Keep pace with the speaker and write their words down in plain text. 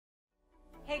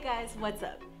Hey guys, what's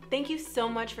up? Thank you so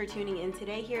much for tuning in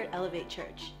today here at Elevate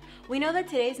Church. We know that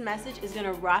today's message is going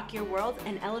to rock your world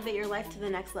and elevate your life to the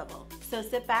next level. So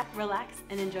sit back, relax,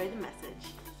 and enjoy the message.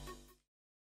 I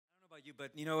don't know about you,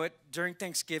 but you know what? During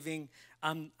Thanksgiving,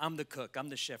 I'm the cook. I'm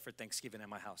the chef for Thanksgiving at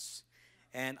my house.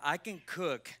 And I can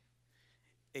cook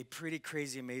a pretty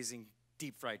crazy, amazing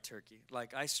deep fried turkey.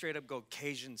 Like I straight up go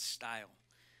Cajun style.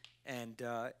 And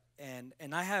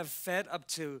I have fed up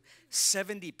to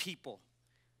 70 people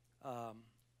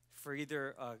for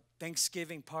either a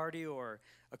Thanksgiving party or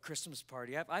a Christmas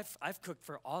party. I've cooked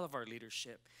for all of our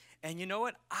leadership. And you know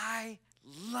what? I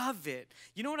love it.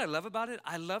 You know what I love about it?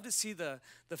 I love to see the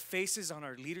faces on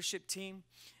our leadership team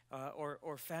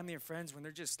or family and friends when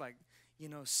they're just like, you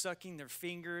know, sucking their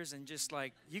fingers and just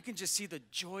like, you can just see the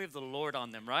joy of the Lord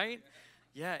on them, right?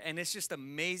 Yeah, and it's just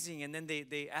amazing. And then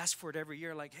they ask for it every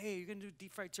year, like, hey, you're going to do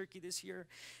deep fried turkey this year?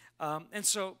 And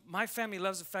so my family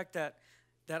loves the fact that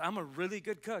I'm a really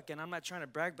good cook, and I'm not trying to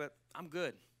brag, but I'm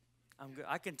good.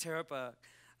 I can tear up a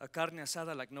carne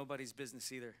asada like nobody's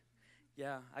business either.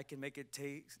 Yeah, I can make it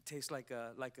taste like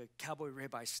a cowboy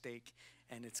ribeye steak,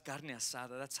 and it's carne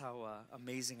asada. That's how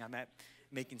amazing I'm at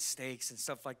making steaks and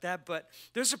stuff like that. But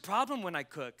there's a problem when I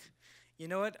cook. You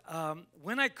know what?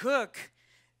 When I cook,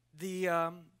 the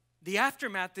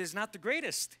aftermath is not the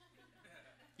greatest.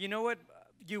 You know what?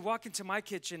 You walk into my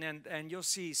kitchen and you'll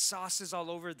see sauces all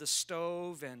over the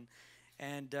stove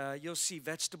and you'll see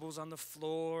vegetables on the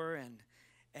floor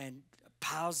and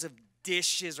piles of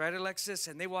dishes, right, Alexis?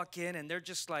 And they walk in and they're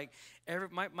just like,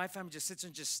 my family just sits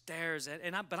and just stares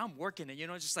but I'm working it, you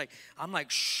know, just like I'm like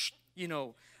shh, you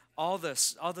know, all the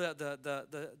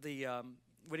what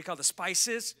do you call the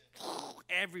spices?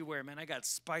 Everywhere, man. I got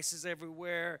spices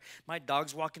everywhere. My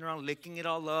dog's walking around licking it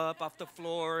all up off the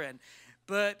floor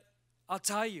but I'll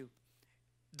tell you,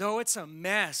 though it's a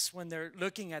mess when they're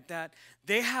looking at that,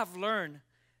 they have learned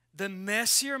the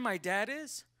messier my dad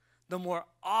is, the more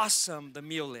awesome the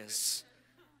meal is.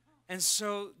 And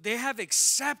so they have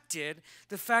accepted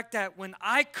the fact that when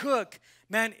I cook,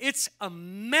 man, it's a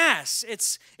mess.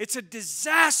 It's a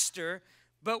disaster.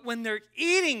 But when they're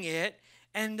eating it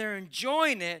and they're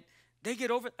enjoying it, they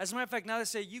get over it. As a matter of fact, now they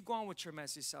say, you go on with your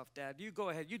messy self, Dad. You go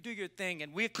ahead. You do your thing,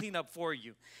 and we'll clean up for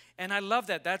you. And I love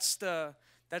that.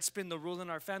 That's been the rule in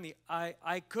our family.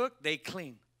 I cook, they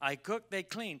clean. I cook, they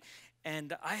clean.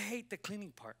 And I hate the cleaning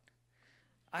part.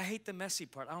 I hate the messy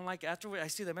part. I don't like it. After I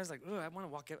see the mess, like, oh, I want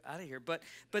to walk out of here. But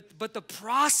the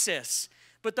process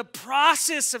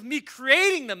of me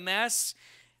creating the mess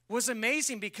was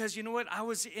amazing because you know what? I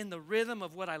was in the rhythm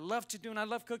of what I love to do, and I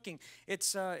love cooking.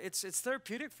 It's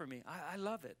therapeutic for me. I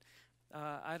love it.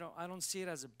 I don't see it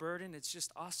as a burden. It's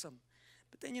just awesome.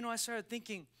 But then, you know, I started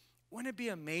thinking, wouldn't it be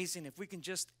amazing if we can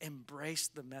just embrace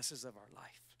the messes of our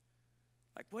life?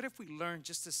 Like, what if we learned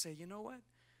just to say, you know what?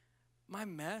 My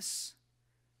mess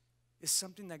is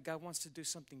something that God wants to do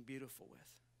something beautiful with.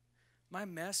 My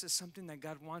mess is something that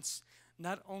God wants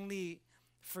not only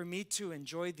for me to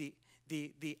enjoy the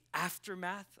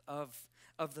aftermath of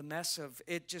the mess of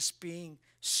it just being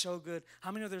so good.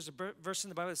 How many know there's a verse in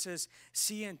the Bible that says,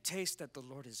 see and taste that the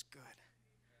Lord is good?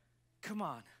 Come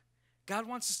on. God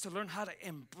wants us to learn how to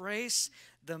embrace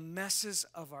the messes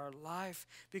of our life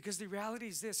because the reality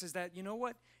is this, is that, you know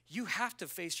what? You have to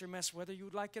face your mess whether you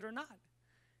like it or not.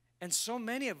 And so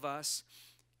many of us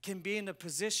can be in a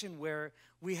position where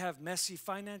we have messy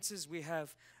finances, we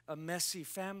have a messy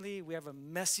family, we have a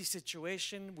messy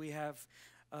situation, we have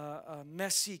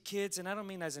messy kids, and I don't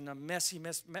mean as in a messy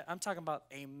mess, I'm talking about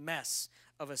a mess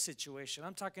of a situation.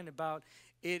 I'm talking about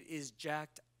it is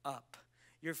jacked up.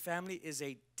 Your family is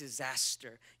a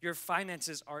disaster. Your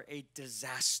finances are a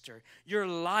disaster. Your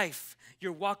life,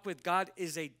 your walk with God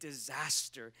is a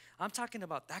disaster. I'm talking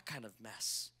about that kind of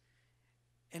mess.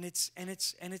 And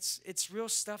it's real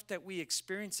stuff that we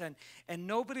experience, and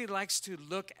nobody likes to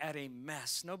look at a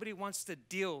mess. Nobody wants to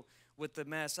deal with the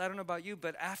mess. I don't know about you,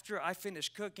 but after I finish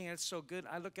cooking, it's so good.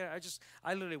 I look at it,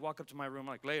 I literally walk up to my room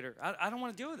like later. I don't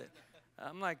want to deal with it.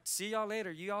 I'm like, see y'all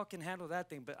later. You all can handle that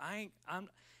thing, but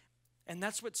and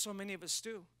that's what so many of us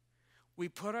do. We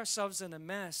put ourselves in a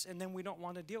mess, and then we don't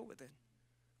want to deal with it.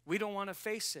 We don't want to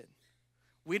face it.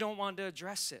 We don't want to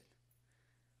address it.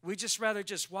 We just rather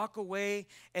just walk away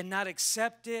and not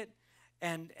accept it.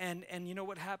 And you know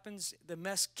what happens? The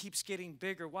mess keeps getting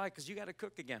bigger. Why? Because you got to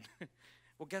cook again.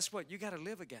 Well, guess what? You got to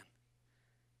live again.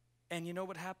 And you know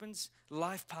what happens?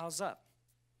 Life piles up.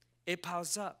 It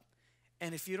piles up.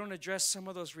 And if you don't address some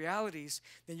of those realities,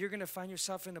 then you're going to find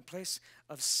yourself in a place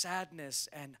of sadness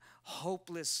and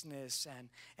hopelessness.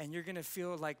 And you're going to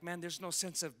feel like, man, there's no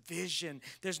sense of vision.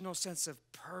 There's no sense of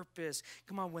purpose.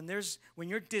 Come on, when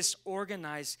you're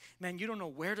disorganized, man, you don't know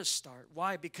where to start.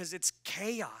 Why? Because it's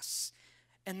chaos.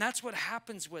 And that's what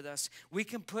happens with us. We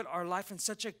can put our life in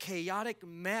such a chaotic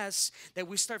mess that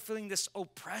we start feeling this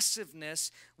oppressiveness,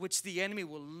 which the enemy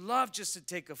will love just to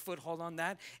take a foothold on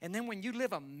that. And then when you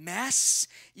live a mess,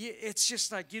 it's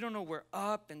just like you don't know where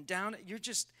up and down.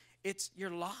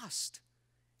 You're lost.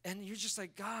 And you're just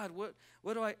like, God, what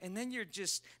do I? And then you're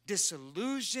just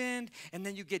disillusioned, and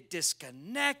then you get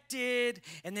disconnected,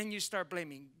 and then you start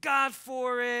blaming God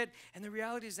for it. And the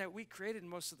reality is that we created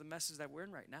most of the messes that we're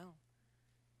in right now.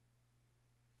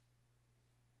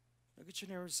 Look at your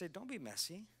neighbor and say, don't be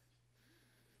messy.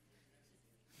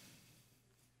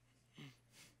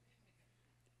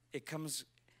 It comes,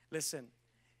 listen,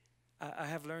 I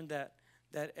have learned that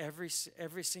every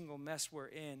single mess we're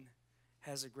in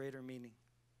has a greater meaning.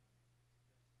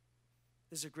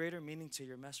 There's a greater meaning to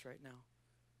your mess right now.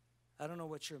 I don't know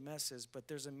what your mess is, but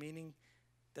there's a meaning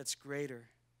that's greater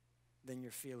than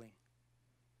your feeling.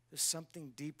 There's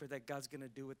something deeper that God's going to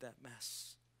do with that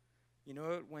mess. You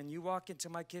know, when you walk into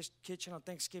my kitchen on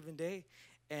Thanksgiving Day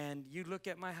and you look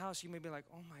at my house, you may be like,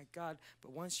 oh my God.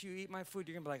 But once you eat my food,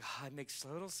 you're going to be like, oh, it makes a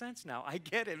little sense now. I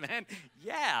get it, man.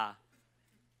 Yeah.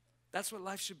 That's what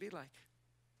life should be like.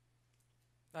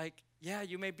 Like, yeah,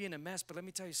 you may be in a mess, but let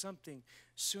me tell you something.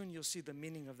 Soon you'll see the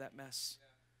meaning of that mess.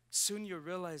 Soon you'll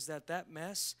realize that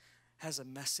mess has a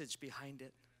message behind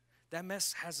it. That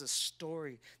mess has a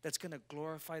story that's going to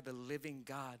glorify the living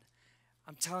God.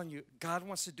 I'm telling you, God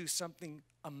wants to do something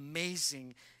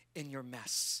amazing in your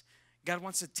mess. God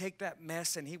wants to take that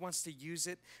mess and he wants to use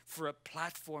it for a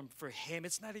platform for him.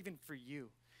 It's not even for you.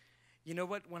 You know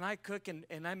what? When I cook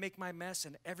and I make my mess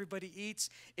and everybody eats,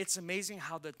 it's amazing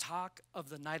how the talk of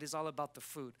the night is all about the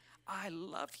food. I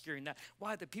love hearing that.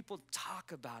 Why? The people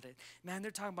talk about it. Man,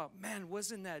 they're talking about, man,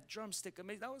 wasn't that drumstick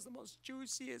amazing? That was the most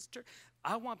juiciest.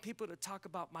 I want people to talk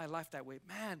about my life that way.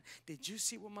 Man, did you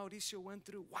see what Mauricio went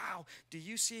through? Wow. Do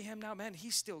you see him now? Man,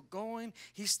 he's still going.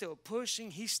 He's still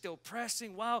pushing. He's still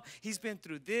pressing. Wow. He's been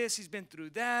through this. He's been through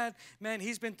that. Man,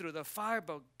 he's been through the fire,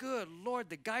 but good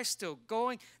Lord, the guy's still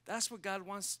going. That's what God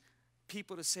wants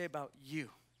people to say about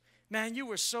you. Man, you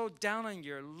were so down on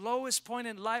your lowest point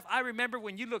in life. I remember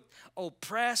when you looked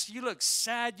oppressed, you looked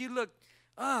sad, you looked,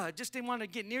 just didn't want to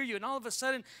get near you. And all of a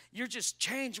sudden, you're just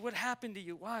changed. What happened to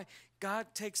you? Why? God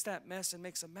takes that mess and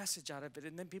makes a message out of it.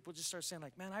 And then people just start saying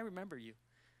like, man, I remember you.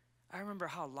 I remember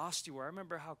how lost you were. I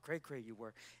remember how cray-cray you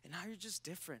were. And now you're just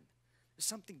different. There's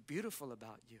something beautiful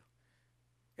about you.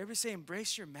 Everybody say,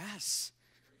 embrace your mess.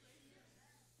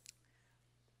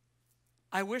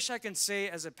 I wish I can say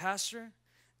as a pastor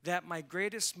that my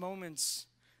greatest moments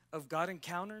of God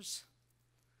encounters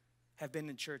have been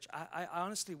in church. I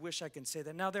honestly wish I can say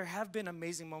that. Now, there have been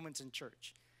amazing moments in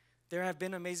church. There have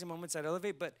been amazing moments at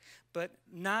Elevate, but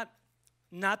not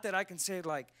that I can say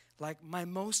like my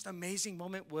most amazing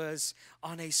moment was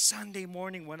on a Sunday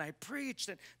morning when I preached.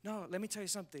 And no, let me tell you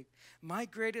something. My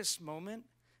greatest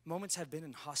moments have been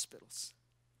in hospitals.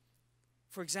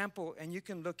 For example, and you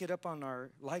can look it up on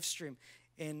our live stream,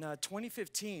 in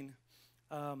 2015,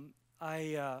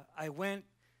 I went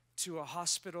to a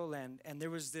hospital and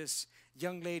there was this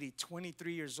young lady,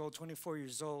 23 years old, 24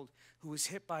 years old, who was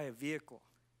hit by a vehicle.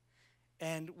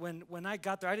 And when I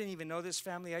got there, I didn't even know this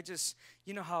family. I just,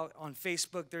 you know how on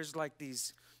Facebook there's like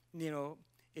these, you know,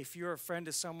 if you're a friend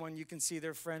of someone, you can see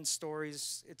their friends'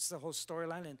 stories. It's the whole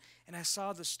storyline. And I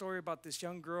saw the story about this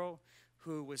young girl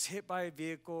who was hit by a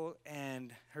vehicle,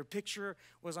 and her picture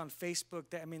was on Facebook.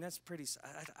 That's pretty,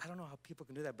 I don't know how people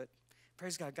can do that, but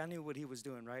praise God, God knew what he was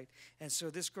doing, right? And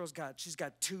so this girl's she's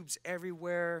got tubes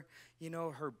everywhere. You know,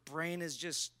 her brain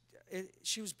is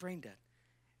she was brain dead.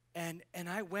 And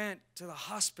I went to the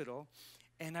hospital,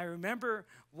 and I remember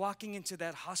walking into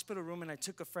that hospital room, and I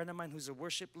took a friend of mine who's a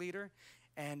worship leader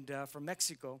and from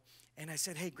Mexico, and I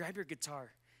said, hey, grab your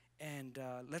guitar. And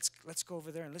let's go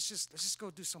over there and let's just go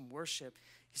do some worship.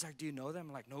 He's like, do you know them?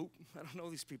 I'm like, nope, I don't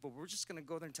know these people. We're just going to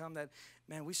go there and tell them that,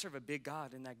 man, we serve a big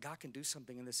God and that God can do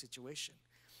something in this situation.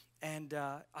 And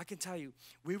I can tell you,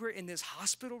 we were in this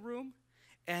hospital room,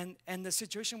 and the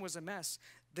situation was a mess.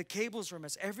 The cables were a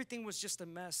mess. Everything was just a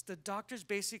mess. The doctors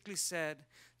basically said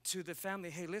to the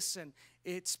family, hey, listen,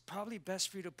 it's probably best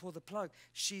for you to pull the plug.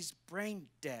 She's brain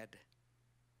dead.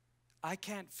 I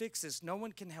can't fix this. No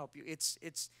one can help you. It's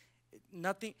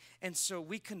nothing. And so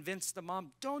we convinced the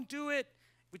mom, don't do it.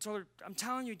 We told her, I'm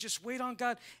telling you, just wait on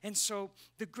God. And so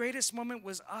the greatest moment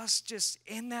was us just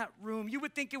in that room. You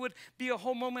would think it would be a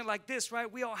whole moment like this, right?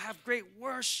 We all have great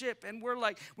worship, and we're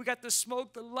like, we got the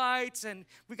smoke, the lights, and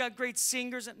we got great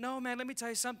singers. And no, man, let me tell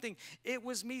you something. It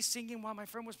was me singing while my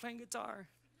friend was playing guitar.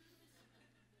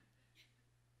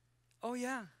 Oh,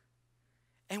 yeah.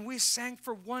 And we sang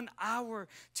for 1 hour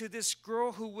to this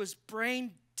girl who was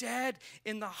brain dead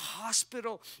in the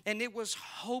hospital, and it was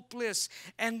hopeless,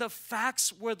 and the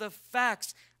facts were the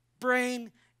facts,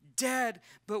 brain dead.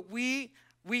 But we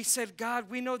said, God,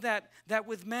 we know that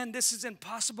with men this is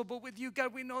impossible, but with you,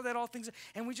 God, we know that all things.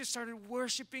 And we just started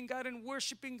worshiping God and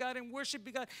worshiping God and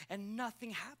worshiping God, and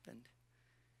nothing happened.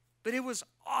 But it was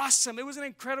awesome. It was an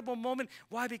incredible moment.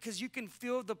 Why? Because you can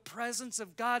feel the presence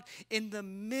of God in the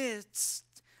midst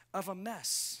of a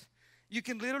mess. You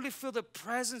can literally feel the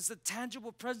presence, the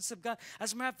tangible presence of God.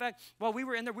 As a matter of fact, while we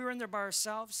were in there by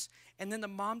ourselves, and then the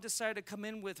mom decided to come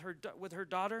in with her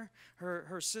daughter,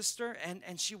 her sister,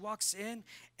 and she walks in,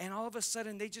 and all of a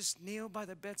sudden they just kneel by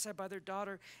the bedside by their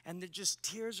daughter, and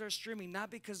tears are streaming, not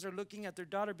because they're looking at their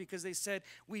daughter, because they said,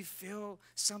 we feel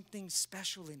something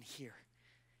special in here.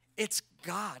 It's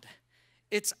God.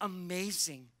 It's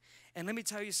amazing. And let me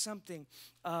tell you something.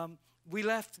 We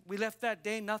left that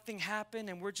day, nothing happened,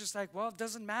 and we're just like, well, it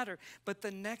doesn't matter. But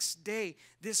the next day,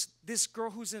 this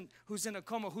girl who's in a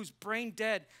coma, who's brain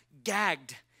dead,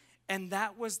 gagged. And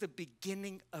that was the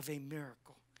beginning of a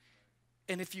miracle.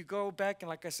 And if you go back, and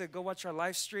like I said, go watch our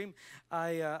live stream,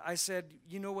 I said,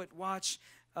 you know what, watch.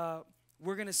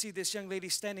 We're going to see this young lady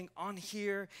standing on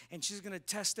here, and she's going to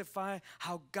testify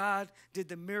how God did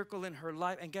the miracle in her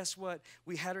life. And guess what?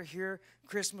 We had her here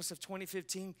Christmas of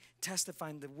 2015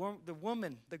 testifying. The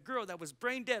woman, the girl that was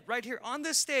brain dead right here on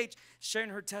this stage, sharing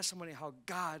her testimony how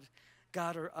God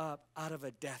got her up out of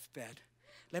a deathbed.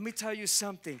 Let me tell you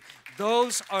something.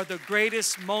 Those are the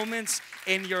greatest moments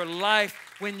in your life.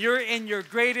 When you're in your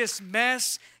greatest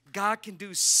mess, God can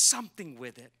do something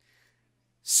with it.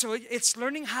 So it's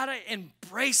learning how to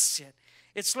embrace it.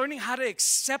 It's learning how to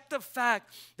accept the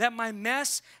fact that my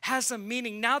mess has a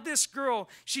meaning. Now this girl,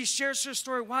 she shares her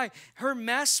story. Why? Her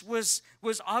mess was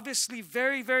obviously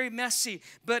very, very messy.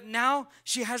 But now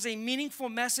she has a meaningful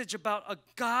message about a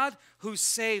God who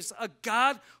saves, a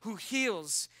God who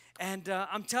heals. And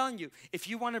I'm telling you, if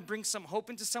you want to bring some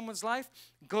hope into someone's life,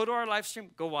 go to our live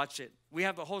stream, go watch it. We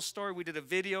have the whole story. We did a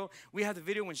video. We have the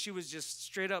video when she was just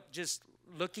straight up just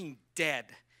looking dead.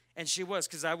 And she was,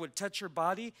 because I would touch her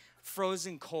body,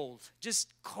 frozen cold, just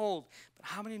cold. But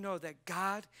how many know that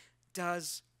God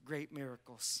does great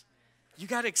miracles? You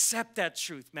got to accept that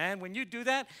truth, man. When you do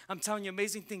that, I'm telling you,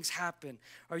 amazing things happen.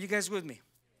 Are you guys with me?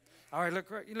 All right, look,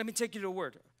 let me take you to a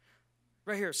word.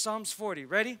 Right here, Psalms 40.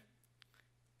 Ready?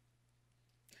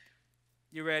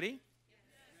 You ready? Yes.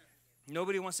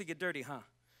 Nobody wants to get dirty, huh?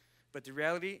 But the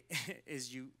reality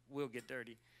is you will get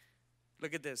dirty.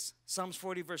 Look at this. Psalms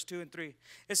 40, verse 2 and 3.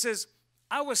 It says,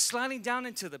 I was sliding down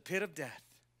into the pit of death.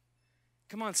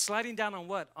 Come on, sliding down on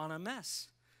what? On a mess.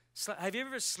 Have you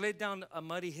ever slid down a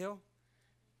muddy hill?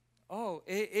 Oh,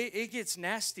 it gets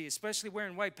nasty, especially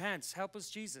wearing white pants. Help us,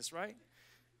 Jesus, right?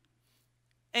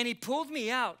 And he pulled me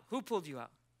out. Who pulled you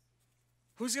out?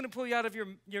 Who's going to pull you out of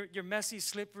your messy,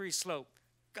 slippery slope?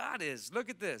 God is. Look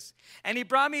at this. And he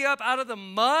brought me up out of the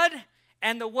mud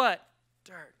and the what?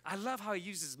 Dirt. I love how he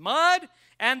uses mud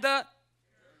and the,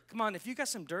 come on, if you got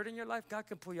some dirt in your life, God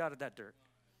can pull you out of that dirt.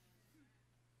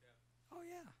 Oh,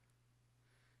 yeah.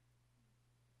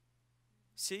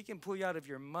 See, he can pull you out of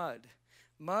your mud.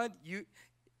 Mud,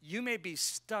 you may be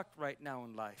stuck right now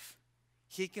in life.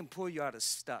 He can pull you out of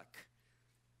stuck.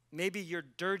 Maybe you're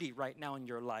dirty right now in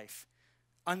your life.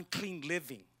 Unclean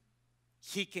living.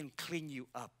 He can clean you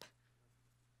up.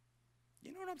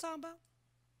 You know what I'm talking about?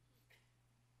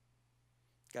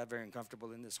 Got very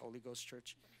uncomfortable in this Holy Ghost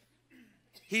church.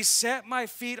 He set my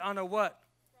feet on a what?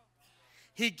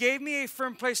 He gave me a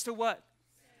firm place to what?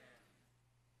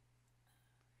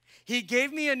 He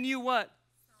gave me a new what?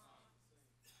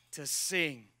 To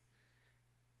sing.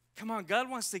 Come on, God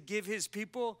wants to give his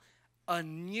people a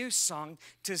new song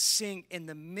to sing in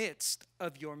the midst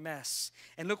of your mess.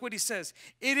 And look what he says.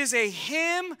 It is a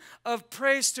hymn of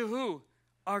praise to who?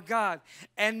 Our God.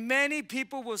 And many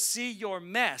people will see your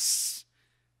mess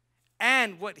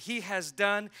and what he has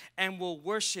done and will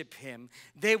worship him.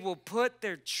 They will put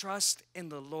their trust in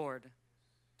the Lord.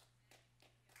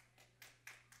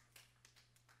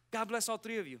 God bless all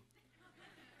three of you.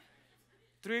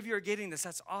 3 of you are getting this.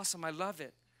 That's awesome. I love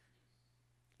it.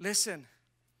 Listen,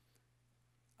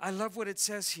 I love what it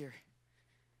says here.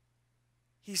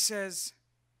 He says,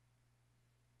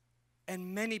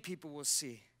 and many people will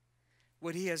see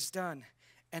what he has done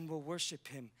and will worship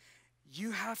him.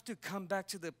 You have to come back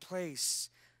to the place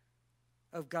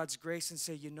of God's grace and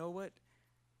say, you know what?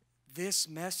 This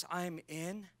mess I'm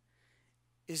in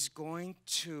is going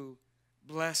to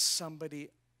bless somebody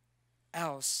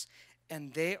else,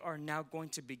 and they are now going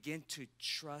to begin to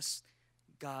trust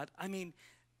God. I mean,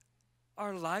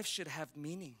 our life should have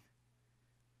meaning.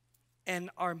 And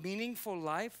our meaningful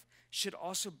life should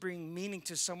also bring meaning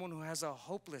to someone who has a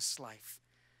hopeless life.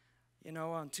 You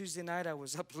know, on Tuesday night, I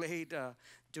was up late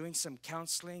doing some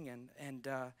counseling, and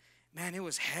man, it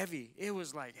was heavy. It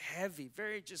was like heavy,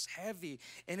 very just heavy.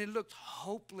 And it looked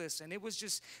hopeless. And it was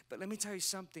just, but let me tell you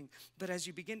something. But as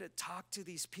you begin to talk to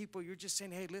these people, you're just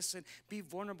saying, hey, listen, be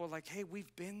vulnerable. Like, hey,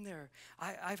 we've been there.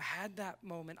 I've had that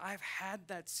moment. I've had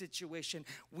that situation.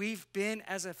 We've been,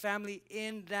 as a family,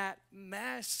 in that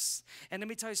mess. And let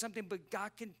me tell you something, but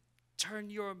God can turn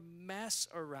your mess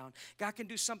around. God can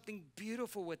do something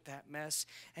beautiful with that mess.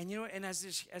 And you know, and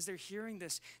as they're hearing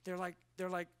this, they're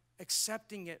like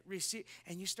accepting it, receive,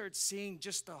 and you start seeing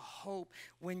just the hope.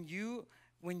 When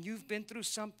you've been through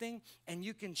something and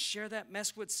you can share that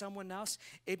mess with someone else,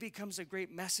 it becomes a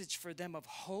great message for them of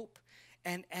hope.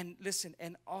 And listen,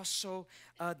 and also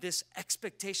this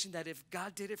expectation that if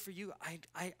God did it for you,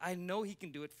 I know he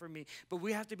can do it for me. But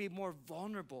we have to be more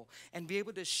vulnerable and be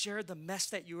able to share the mess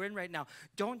that you're in right now.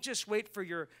 Don't just wait for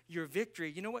your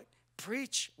victory. You know what?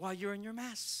 Preach while you're in your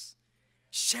mess.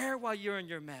 Share while you're in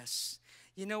your mess.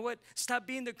 You know what? Stop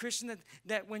being the Christian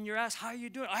that when you're asked, how are you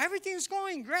doing? Oh, everything's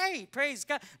going great. Praise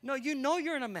God. No, you know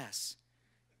you're in a mess.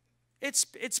 It's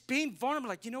being vulnerable.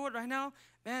 Like, you know what, right now,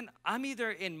 man, I'm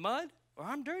either in mud or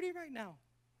I'm dirty right now.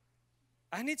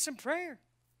 I need some prayer.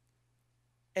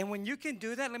 And when you can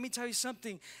do that, let me tell you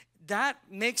something. That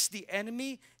makes the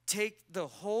enemy take the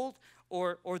hold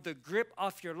or the grip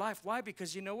off your life. Why?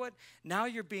 Because you know what? Now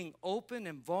you're being open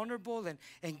and vulnerable.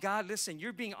 And God, listen,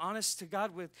 you're being honest to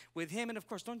God with him. And of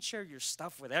course, don't share your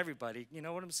stuff with everybody. You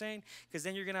know what I'm saying? Because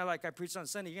then you're going to, like I preached on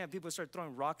Sunday, you're going to have people start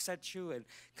throwing rocks at you and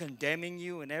condemning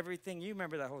you and everything. You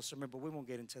remember that whole sermon, but we won't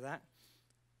get into that.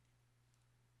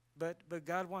 But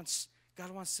God wants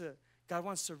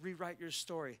to rewrite your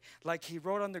story. Like he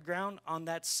wrote on the ground, on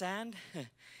that sand,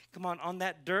 come on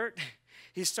that dirt,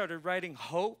 he started writing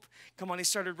hope. Come on, he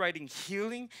started writing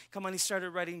healing. Come on, he started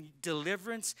writing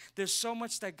deliverance. There's so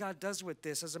much that God does with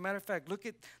this. As a matter of fact,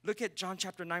 look at John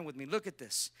chapter 9 with me. Look at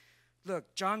this.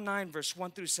 Look, John 9, verse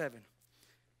 1 through 7.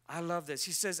 I love this.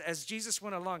 He says, as Jesus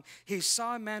went along, he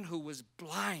saw a man who was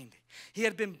blind. He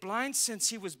had been blind since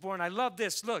he was born. I love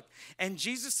this. Look, and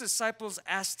Jesus' disciples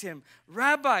asked him,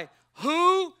 Rabbi,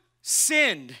 who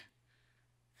sinned?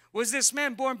 Was this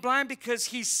man born blind because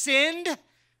he sinned?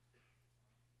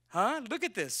 Huh? Look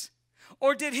at this.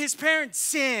 Or did his parents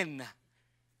sin?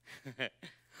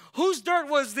 Whose dirt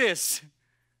was this?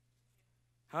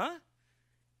 Huh?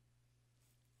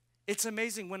 It's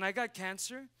amazing. When I got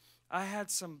cancer, I had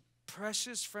some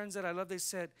precious friends that I love. They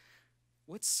said,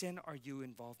 what sin are you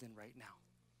involved in right now?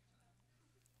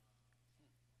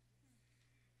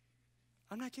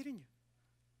 I'm not kidding you.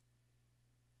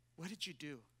 What did you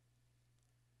do?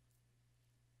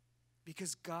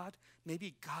 Because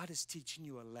maybe God is teaching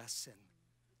you a lesson.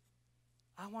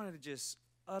 I wanted to just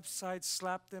upside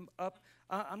slap them up.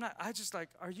 I just like,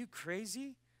 are you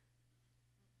crazy?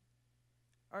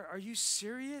 Are you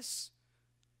serious?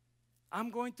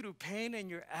 I'm going through pain and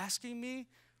you're asking me,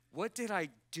 what did I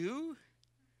do?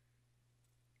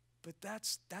 But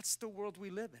that's the world we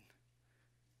live in.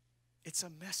 It's a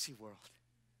messy world.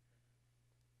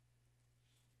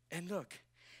 And look,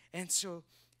 and so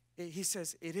he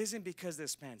says, it isn't because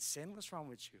this man sinned. What's wrong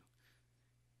with you?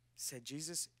 Said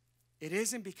Jesus, it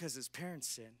isn't because his parents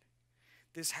sinned.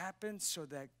 This happened so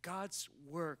that God's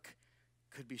work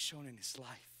could be shown in his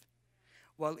life.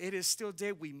 While it is still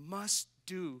day, we must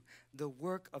do the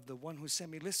work of the one who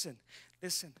sent me. Listen.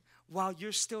 While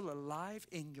you're still alive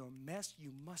in your mess,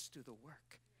 you must do the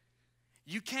work.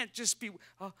 You can't just be,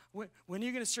 when are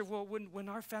you going to serve? Well, when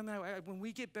our family, when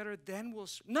we get better, then we'll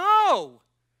serve. No.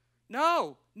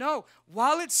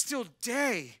 While it's still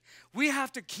day, we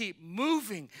have to keep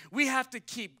moving. We have to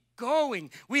keep going.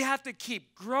 We have to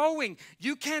keep growing.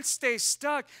 You can't stay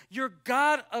stuck. Your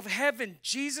God of heaven,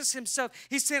 Jesus himself,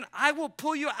 he said, I will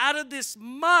pull you out of this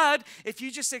mud if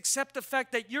you just accept the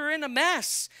fact that you're in a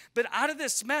mess. But out of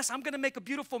this mess, I'm going to make a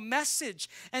beautiful message.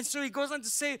 And so he goes on to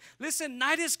say, listen,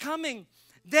 night is coming.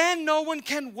 Then no one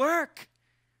can work.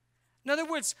 In other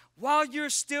words, while you're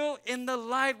still in the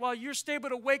light, while you're still able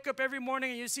to wake up every morning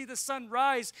and you see the sun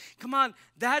rise, come on,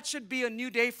 that should be a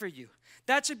new day for you.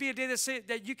 That should be a day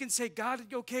that you can say, God,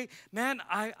 okay, man,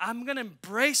 I'm going to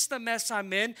embrace the mess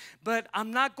I'm in, but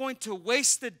I'm not going to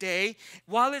waste the day.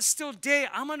 While it's still day,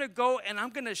 I'm going to go and I'm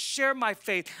going to share my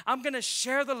faith. I'm going to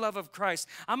share the love of Christ.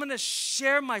 I'm going to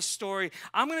share my story.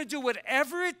 I'm going to do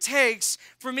whatever it takes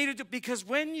for me to do, because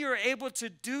when you're able to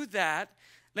do that,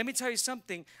 let me tell you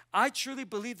something. I truly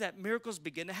believe that miracles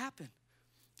begin to happen.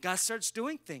 God starts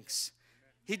doing things.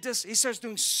 He starts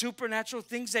doing supernatural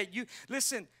things that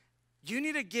listen, you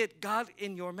need to get God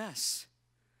in your mess.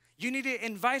 You need to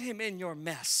invite him in your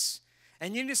mess.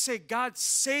 And you need to say, God,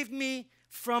 save me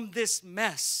from this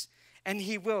mess. And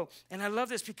he will. And I love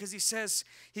this because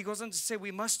he goes on to say,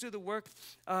 we must do the work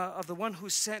of the one who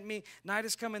sent me. Night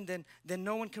is coming, then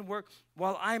no one can work.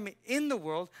 While I'm in the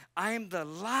world, I am the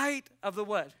light of the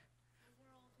what?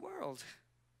 World.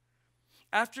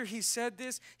 After he said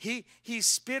this, he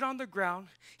spit on the ground.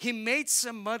 He made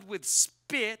some mud with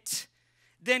spit.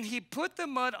 Then he put the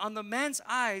mud on the man's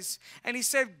eyes, and he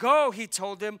said, go, he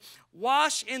told him,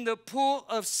 wash in the pool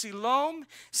of Siloam.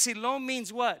 Siloam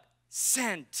means what?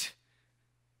 Sent.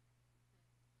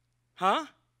 Huh?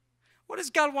 What does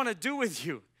God want to do with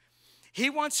you? He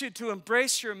wants you to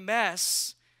embrace your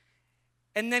mess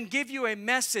and then give you a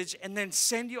message and then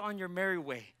send you on your merry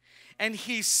way. And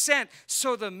he sent.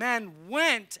 So the man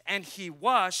went and he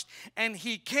washed and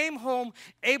he came home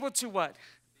able to what?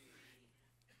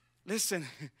 Listen,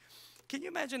 can you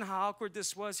imagine how awkward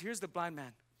this was? Here's the blind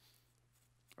man,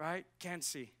 right? Can't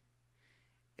see.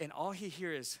 And all he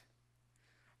hears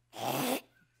is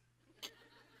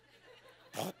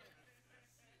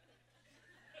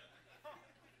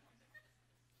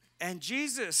and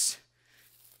Jesus,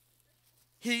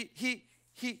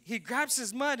 he grabs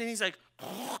his mud and he's like,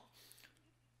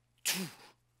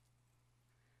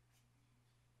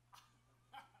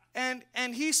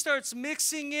 and he starts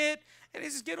mixing it, and he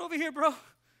says, get over here, bro.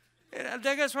 And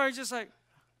that guy's probably just like,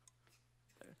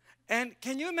 and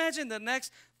can you imagine the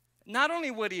next, not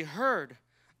only what he heard,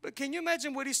 but can you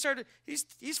imagine what he started, he's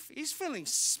feeling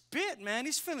spit, man.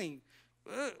 He's feeling,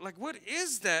 like, what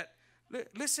is that?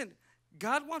 Listen,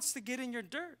 God wants to get in your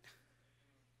dirt.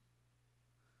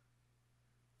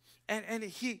 And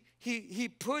he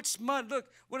puts mud. Look,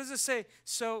 what does it say?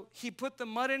 So he put the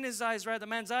mud in his eyes, right? The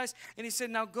man's eyes. And he said,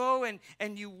 now go and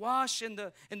you wash in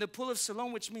the pool of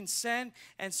Siloam, which means sand.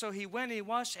 And so he went and he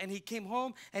washed and he came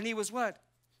home and he was what?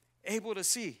 Able to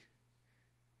see.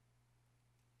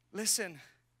 Listen,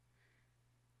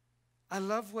 I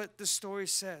love what the story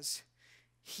says.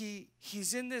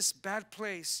 He's in this bad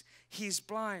place. He's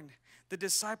blind. The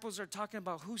disciples are talking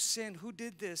about who sinned, who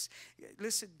did this.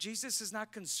 Listen, Jesus is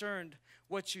not concerned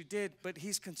what you did, but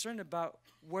he's concerned about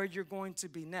where you're going to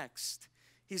be next.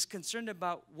 He's concerned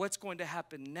about what's going to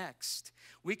happen next.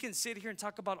 We can sit here and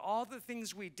talk about all the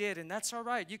things we did, and that's all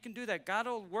right. You can do that. God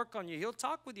will work on you. He'll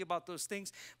talk with you about those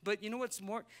things. But you know what's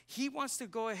more? He wants to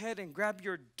go ahead and grab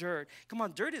your dirt. Come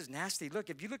on, dirt is nasty. Look,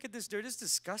 if you look at this dirt, it's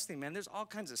disgusting, man. There's all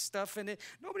kinds of stuff in it.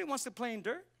 Nobody wants to play in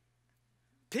dirt.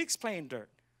 Pigs play in dirt.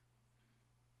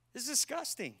 It's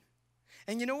disgusting.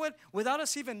 And you know what? Without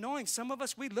us even knowing, some of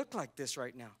us, we look like this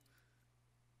right now.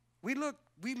 We look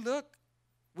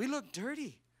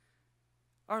dirty.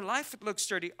 Our life looks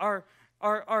dirty. Our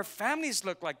families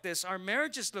look like this. Our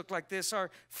marriages look like this. Our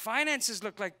finances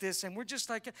look like this. And we're just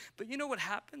like, but you know what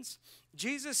happens?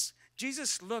 Jesus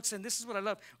looks, and this is what I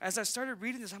love. As I started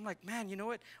reading this, I'm like, man, you know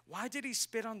what? Why did he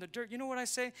spit on the dirt? You know what I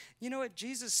say? You know what?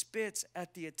 Jesus spits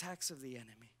at the attacks of the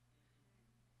enemy.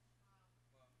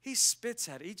 He spits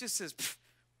at it. He just says, pff,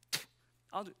 pff.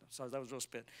 Sorry, that was real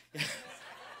spit.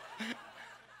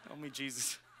 Help me,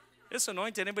 Jesus. It's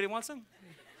anointed. Anybody want some?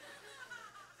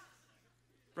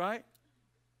 Right?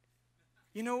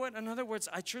 You know what? In other words,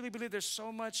 I truly believe there's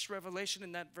so much revelation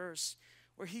in that verse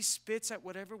where he spits at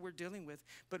whatever we're dealing with.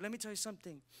 But let me tell you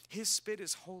something. His spit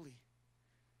is holy.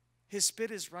 His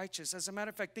spit is righteous. As a matter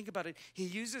of fact, think about it. He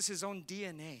uses his own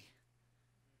DNA.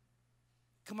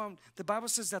 Come on, the Bible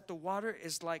says that the water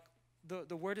is like,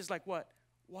 the word is like what?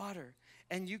 Water.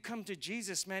 And you come to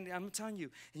Jesus, man, I'm telling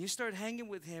you, and you start hanging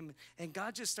with him, and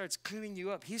God just starts cleaning you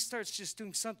up. He starts just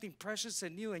doing something precious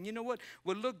and new. And you know what?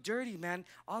 Would look dirty, man.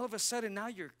 All of a sudden, now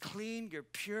you're clean, you're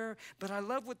pure. But I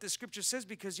love what the scripture says,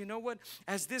 because you know what?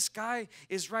 As this guy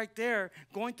is right there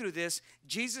going through this,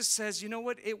 Jesus says, you know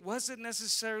what? It wasn't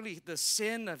necessarily the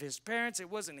sin of his parents. It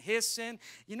wasn't his sin.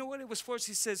 You know what it was for?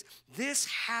 He says, this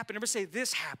happened. Everybody say,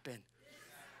 this happened.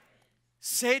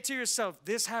 Say it to yourself.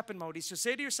 This happened, Mauricio.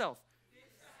 Say it to yourself.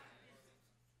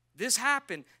 This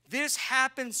happened. This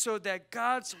happened so that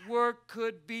God's work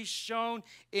could be shown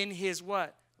in his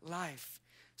what? Life.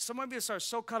 Some of us are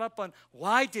so caught up on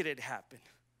why did it happen?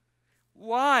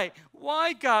 Why?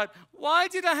 Why, God? Why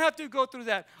did I have to go through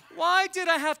that? Why did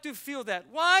I have to feel that?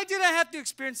 Why did I have to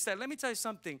experience that? Let me tell you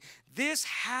something. This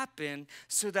happened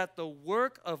so that the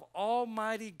work of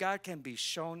Almighty God can be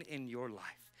shown in your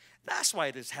life. That's why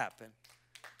this happened.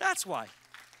 That's why.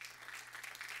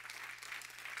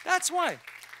 That's why.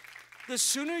 The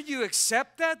sooner you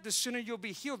accept that, the sooner you'll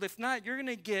be healed. If not, you're going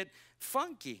to get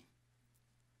funky.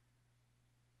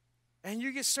 And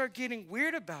you're going to start getting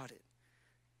weird about it.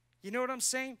 You know what I'm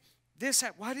saying?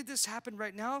 Why did this happen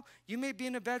right now? You may be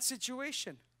in a bad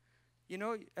situation. You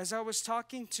know, as I was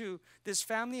talking to this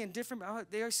family and different,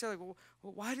 they always say, like, well,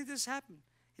 why did this happen?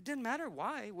 It didn't matter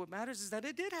why. What matters is that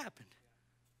it did happen.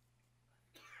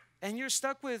 And you're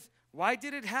stuck with, why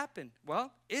did it happen?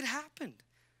 Well, it happened.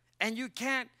 And you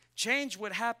can't change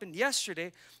what happened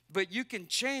yesterday, but you can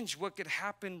change what could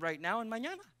happen right now and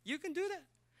mañana. You can do that.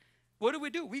 What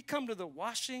do? We come to the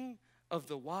washing of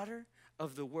the water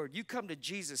of the Word. You come to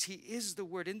Jesus. He is the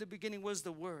Word. In the beginning was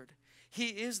the Word. He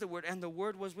is the Word, and the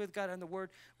Word was with God, and the Word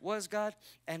was God,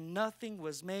 and nothing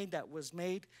was made that was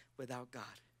made without God.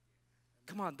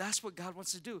 Come on, that's what God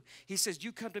wants to do. He says,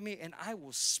 you come to me, and I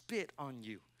will spit on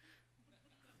you.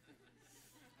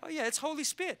 Oh, yeah, it's holy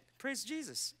spit. Praise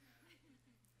Jesus.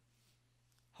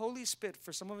 Holy spit.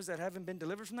 For some of us that haven't been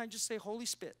delivered from that, just say holy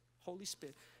spit. Holy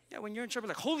spit. Yeah, when you're in trouble,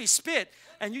 like, holy spit.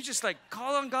 And you just, like,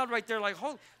 call on God right there, like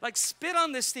spit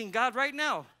on this thing, God, right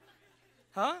now.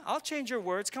 Huh? I'll change your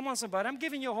words. Come on, somebody. I'm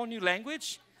giving you a whole new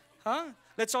language. Huh?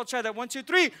 Let's all try that. 1, 2,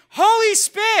 3. Holy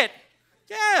spit.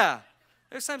 Yeah.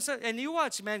 And you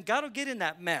watch, man. God will get in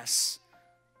that mess.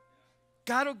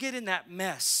 God will get in that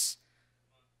mess.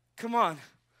 Come on.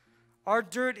 Our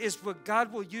dirt is what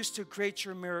God will use to create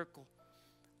your miracle.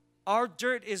 Our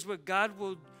dirt is what God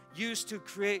will use to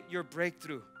create your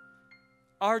breakthrough.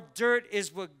 Our dirt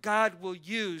is what God will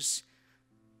use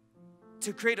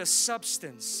to create a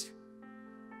substance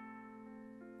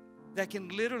that can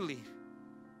literally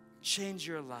change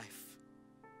your life.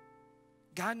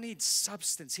 God needs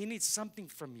substance. He needs something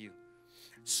from you.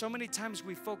 So many times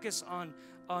we focus on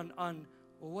well,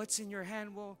 what's in your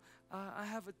hand? Well, I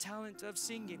have a talent of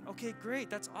singing. Okay, great.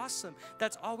 That's awesome.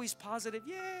 That's always positive.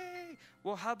 Yay.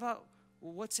 Well, how about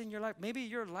what's in your life? Maybe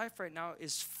your life right now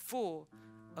is full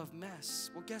of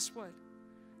mess. Well, guess what?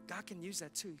 God can use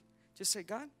that too. Just say,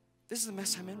 God, this is the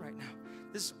mess I'm in right now.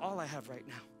 This is all I have right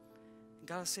now. And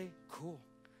God will say, cool,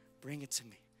 bring it to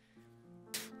me.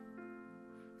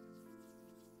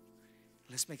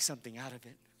 Let's make something out of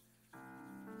it.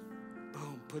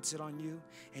 Boom, puts it on you.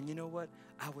 And you know what?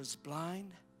 I was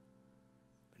blind,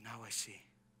 but now I see.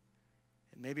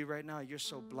 And maybe right now you're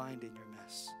so blind in your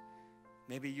mess.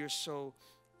 Maybe you're so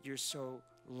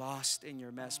lost in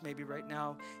your mess. Maybe right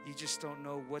now you just don't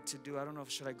know what to do. I don't know,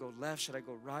 should I go left? Should I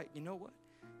go right? You know what?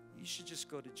 You should just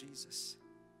go to Jesus.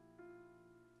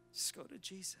 Just go to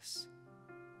Jesus.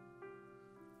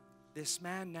 This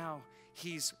man now,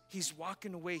 he's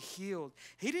walking away healed.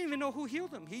 He didn't even know who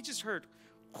healed him. He just heard.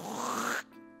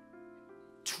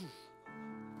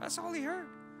 That's all he heard.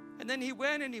 And then he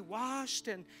went and he washed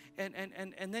and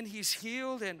then he's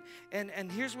healed.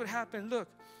 And here's what happened. Look,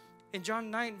 in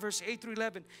John 9, verse 8 through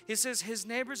 11, it says, his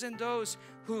neighbors and those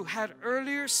who had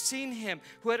earlier seen him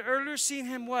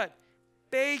what?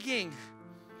 Begging.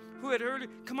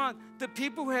 Come on, the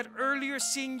people who had earlier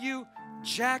seen you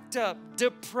jacked up,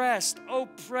 depressed,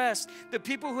 oppressed, the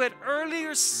people who had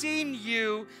earlier seen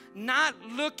you not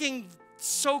looking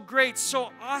so great, so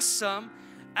awesome,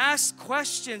 asked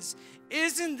questions.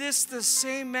 Isn't this the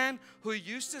same man who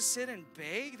used to sit and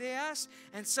beg, they asked?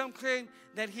 And some claimed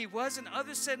that he was, and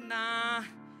others said, nah,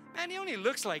 man, he only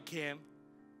looks like him.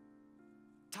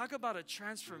 Talk about a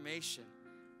transformation.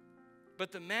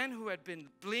 But the man who had been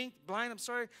blind,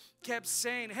 kept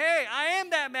saying, hey, I am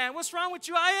that man. What's wrong with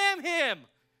you? I am him.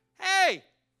 Hey.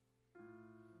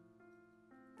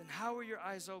 Then how are your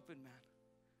eyes open, man?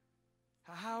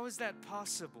 How is that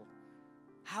possible?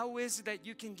 How is it that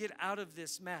you can get out of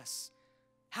this mess?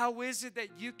 How is it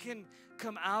that you can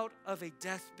come out of a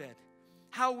deathbed?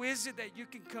 How is it that you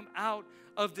can come out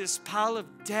of this pile of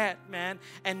debt, man,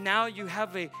 and now you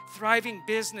have a thriving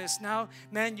business? Now,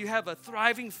 man, you have a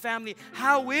thriving family.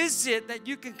 How is it that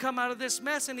you can come out of this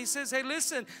mess? And he says, hey,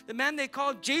 listen, the man they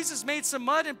called Jesus made some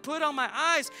mud and put on my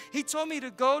eyes. He told me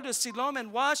to go to Siloam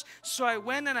and wash, so I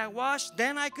went and I washed.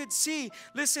 Then I could see.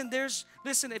 Listen,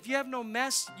 if you have no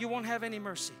mess, you won't have any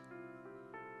mercy.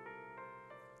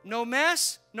 No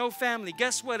mess, no family.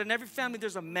 Guess what? In every family,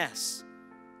 there's a mess.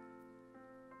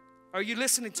 Are you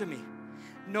listening to me?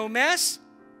 No mess,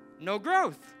 no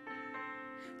growth.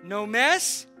 No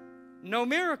mess, no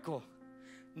miracle.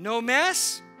 No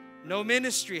mess, No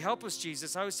ministry. Help us,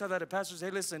 Jesus. I always tell that to pastors. Hey,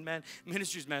 listen, man,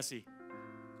 ministry's messy.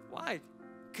 Why?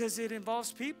 Because it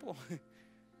involves people.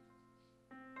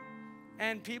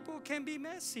 And people can be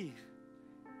messy.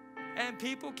 And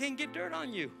people can get dirt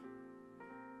on you.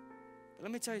 But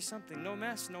let me tell you something. No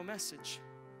mess, no message.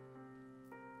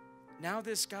 Now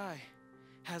this guy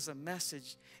has a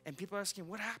message. And people are asking,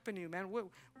 what happened to you, man?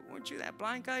 Weren't you that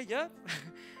blind guy? Yep.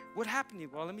 What happened to you?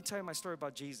 Well, let me tell you my story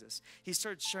about Jesus. He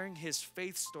started sharing his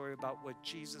faith story about what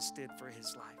Jesus did for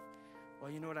his life. Well,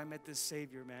 you know what? I met this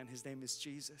Savior, man. His name is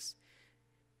Jesus.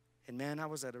 And, man, I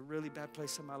was at a really bad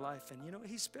place in my life. And, you know,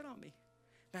 he spit on me.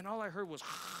 Man, all I heard was,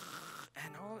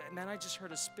 man, I just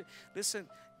heard a spit. Listen,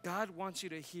 God wants you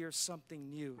to hear something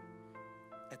new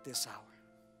at this hour.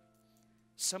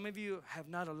 Some of you have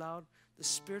not allowed the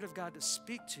Spirit of God to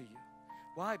speak to you.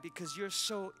 Why? Because you're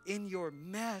so in your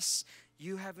mess,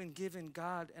 you haven't given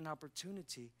God an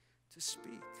opportunity to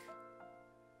speak.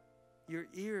 Your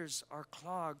ears are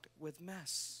clogged with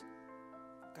mess.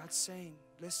 God's saying,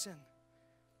 listen,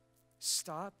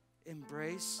 stop,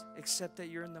 embrace, accept that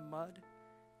you're in the mud,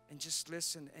 and just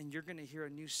listen, and you're going to hear a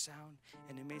new sound,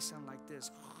 and it may sound like this.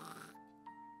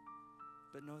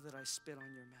 But know that I spit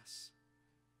on your mess,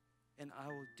 and I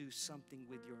will do something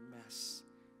with your mess.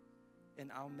 And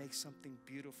I'll make something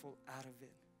beautiful out of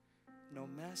it. No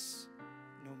mess,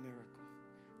 no miracle.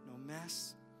 No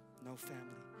mess, no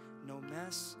family. No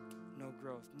mess, no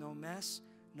growth. No mess,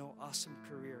 no awesome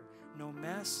career. No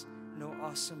mess, no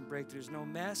awesome breakthroughs. No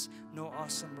mess, no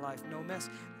awesome life. No mess.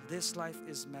 This life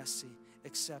is messy.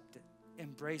 Accept it.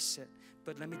 Embrace it.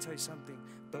 But let me tell you something.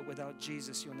 But without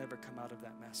Jesus, you'll never come out of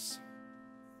that mess.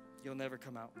 You'll never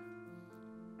come out.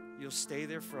 You'll stay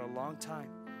there for a long time.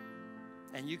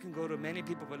 And you can go to many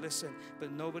people, but listen,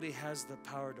 but nobody has the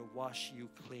power to wash you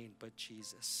clean but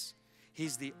Jesus.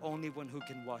 He's the only one who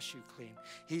can wash you clean.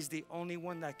 He's the only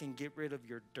one that can get rid of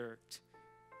your dirt.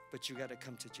 But you got to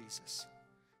come to Jesus.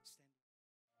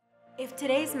 If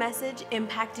today's message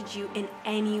impacted you in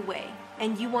any way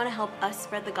and you want to help us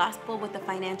spread the gospel with a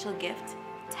financial gift,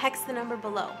 text the number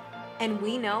below. And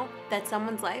we know that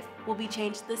someone's life will be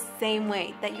changed the same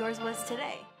way that yours was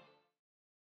today.